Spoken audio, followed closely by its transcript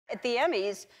At the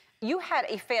Emmys, you had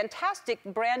a fantastic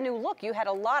brand new look. You had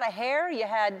a lot of hair. You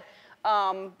had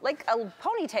like a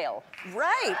ponytail.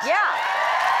 Right. Yeah.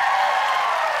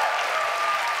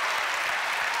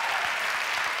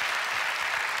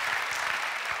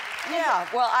 Yeah,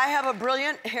 well, I have a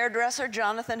brilliant hairdresser,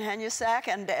 Jonathan Henyasak,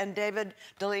 and David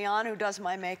DeLeon, who does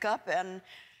my makeup, and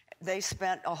they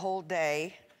spent a whole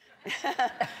day.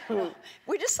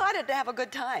 We decided to have a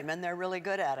good time, and they're really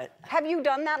good at it. Have you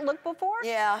done that look before?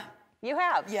 Yeah. You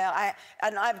have? Yeah,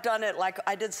 I've done it, like,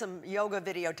 I did some yoga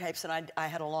videotapes, and I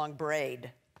had a long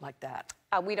braid like that.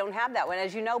 We don't have that one.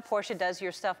 As you know, Portia does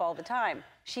your stuff all the time.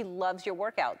 She loves your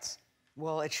workouts.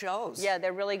 Well, it shows. Yeah,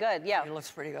 they're really good. Yeah. She looks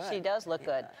pretty good. She does look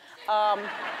good.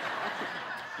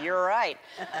 You're right.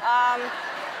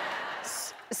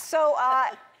 So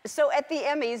at the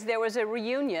Emmys, there was a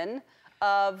reunion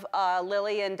of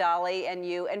Lily and Dolly and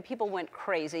you, and people went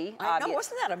crazy. I know,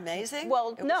 wasn't that amazing?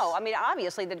 Well, no, I mean,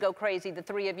 obviously they'd go crazy, the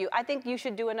three of you. I think you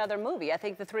should do another movie. I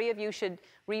think the three of you should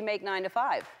remake 9 to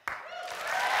 5.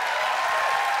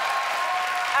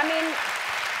 I mean,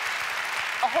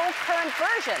 a whole current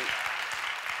version.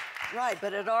 Right,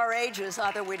 but at our ages,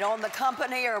 either we'd own the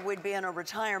company or we'd be in a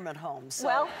retirement home. So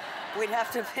well, we'd have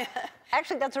to be...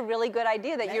 Actually, that's a really good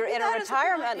idea that you're in a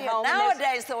retirement home.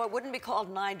 Nowadays, though, it wouldn't be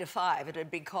called 9 to 5. It'd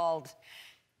be called,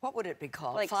 what would it be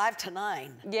called? Like 5 to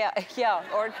 9. Yeah, yeah,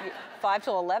 or 5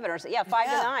 to 11 or so. Yeah, 5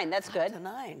 to 9. That's good. 5 to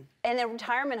 9. And a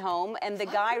retirement home, and the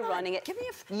guy running it. Give me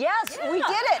a... Yes, yeah. we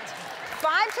did it.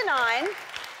 5 to 9.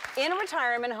 In a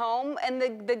retirement home, and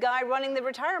the guy running the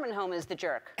retirement home is the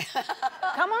jerk.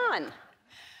 Come on.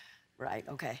 Right,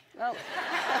 okay. Well,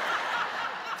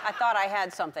 I thought I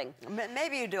had something.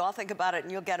 Maybe you do. I'll think about it,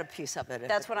 and you'll get a piece of it.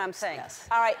 That's what I'm saying. Yes.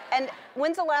 All right, and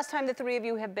when's the last time the three of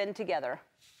you have been together?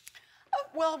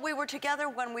 Well, we were together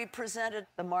when we presented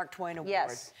the Mark Twain Award.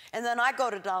 Yes. And then I go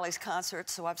to Dolly's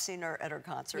concerts, so I've seen her at her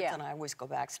concerts, Yeah. and I always go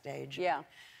backstage. Yeah.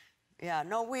 Yeah,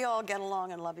 no, we all get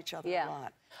along and love each other a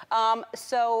lot.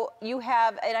 So you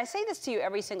have, and I say this to you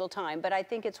every single time, but I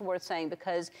think it's worth saying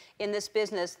because in this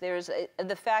business, there's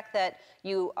the fact that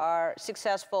you are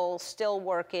successful, still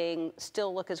working,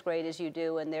 still look as great as you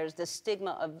do, and there's this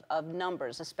stigma of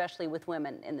numbers, especially with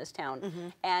women in this town. Mm-hmm.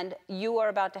 And you are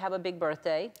about to have a big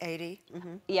birthday. 80.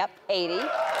 Mm-hmm. Yep, 80.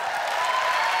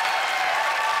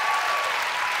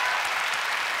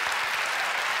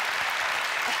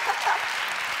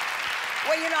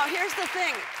 Well, you know, here's the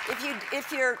thing.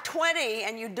 If you're 20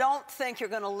 and you don't think you're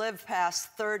going to live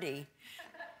past 30,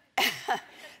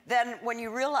 then when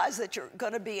you realize that you're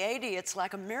going to be 80, it's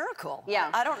like a miracle.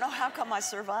 Yeah. I don't know how come I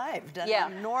survived. And Yeah.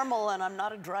 I'm normal and I'm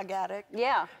not a drug addict.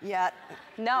 Yeah. Yet.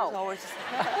 No. There's always...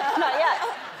 Not yet.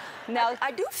 No.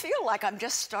 I do feel like I'm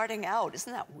just starting out.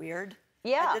 Isn't that weird?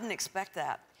 Yeah. I didn't expect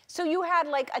that. So you had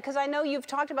like, because I know you've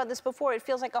talked about this before, it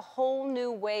feels like a whole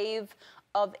new wave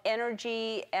of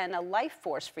energy and a life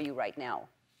force for you right now.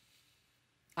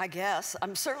 I guess.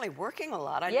 I'm certainly working a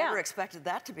lot. I never expected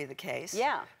that to be the case.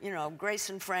 Yeah. You know, Grace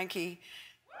and Frankie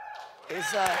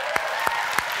is a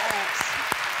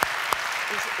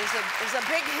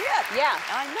big hit. Yeah.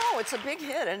 I know, it's a big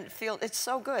hit, and it's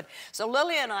so good. So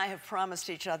Lily and I have promised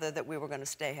each other that we were going to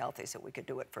stay healthy so we could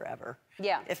do it forever.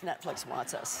 Yeah. If Netflix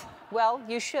wants us. Well,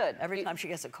 you should. Every time she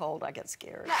gets a cold, I get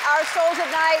scared. Our Souls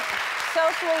at Night, so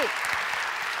sweet.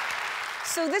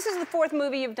 So this is the 4th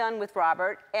movie you've done with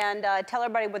Robert, and tell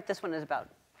everybody what this one is about.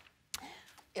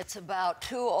 It's about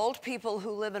 2 old people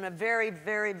who live in a very,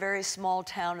 very, very small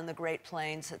town in the Great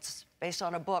Plains. It's based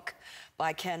on a book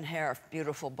by Ken Hare,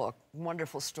 beautiful book,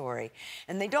 wonderful story.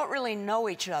 And they don't really know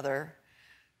each other,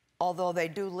 although they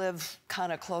do live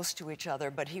kind of close to each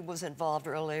other, but he was involved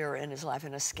earlier in his life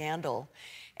in a scandal.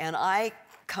 And I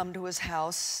come to his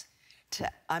house.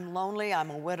 I'm lonely,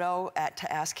 I'm a widow,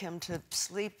 to ask him to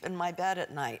sleep in my bed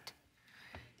at night.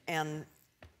 And,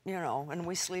 you know, and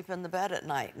we sleep in the bed at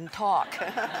night and talk.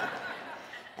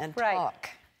 And talk.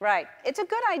 Right. It's a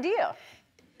good idea.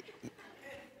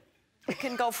 It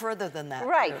can go further than that.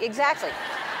 Right, exactly.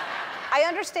 I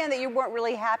understand that you weren't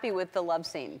really happy with the love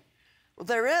scene. Well,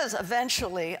 there is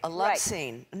eventually a love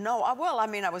scene. No, well, I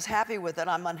mean, I was happy with it.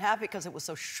 I'm unhappy because it was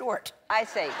so short. I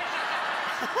see.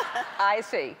 I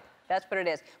see. That's what it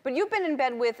is. But you've been in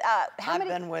bed with, how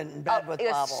many? I've been in bed with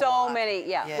Bob a so lot. many,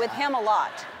 yeah, with him a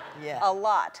lot. Yeah. A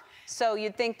lot. So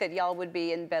you'd think that y'all would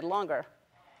be in bed longer.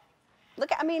 Look,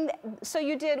 I mean, so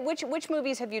you did, which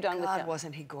movies have you done with him? God,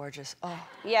 wasn't he gorgeous? Oh.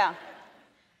 Yeah.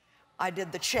 I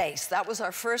did The Chase. That was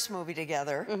our first movie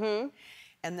together. Mm-hmm.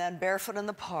 And then Barefoot in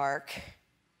the Park.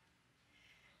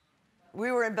 We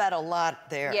were in bed a lot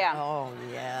there. Yeah. Oh,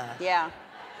 yeah. Yeah.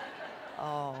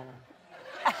 Oh.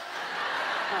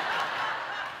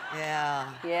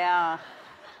 Yeah. Yeah.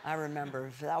 I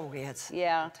remember that we had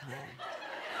Yeah. time.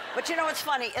 But you know, it's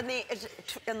funny, in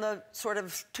the sort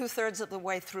of 2/3 of the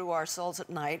way through Our Souls at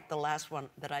Night, the last one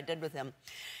that I did with him,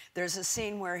 there's a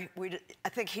scene where I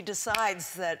think he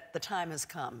decides that the time has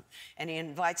come, and he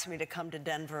invites me to come to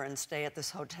Denver and stay at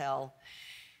this hotel,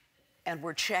 and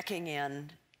we're checking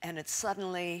in, and it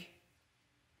suddenly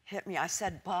hit me. I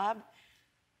said, Bob,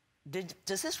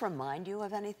 does this remind you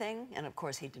of anything? And of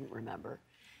course, he didn't remember.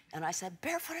 And I said,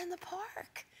 Barefoot in the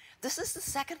Park. This is the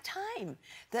second time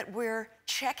that we're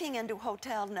checking into a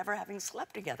hotel never having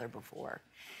slept together before.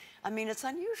 I mean, it's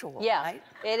unusual, Yeah, right?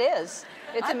 it is.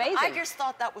 It's amazing. I just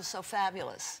thought that was so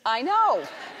fabulous. I know.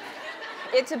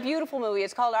 It's a beautiful movie.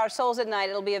 It's called Our Souls at Night.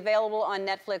 It'll be available on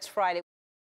Netflix Friday.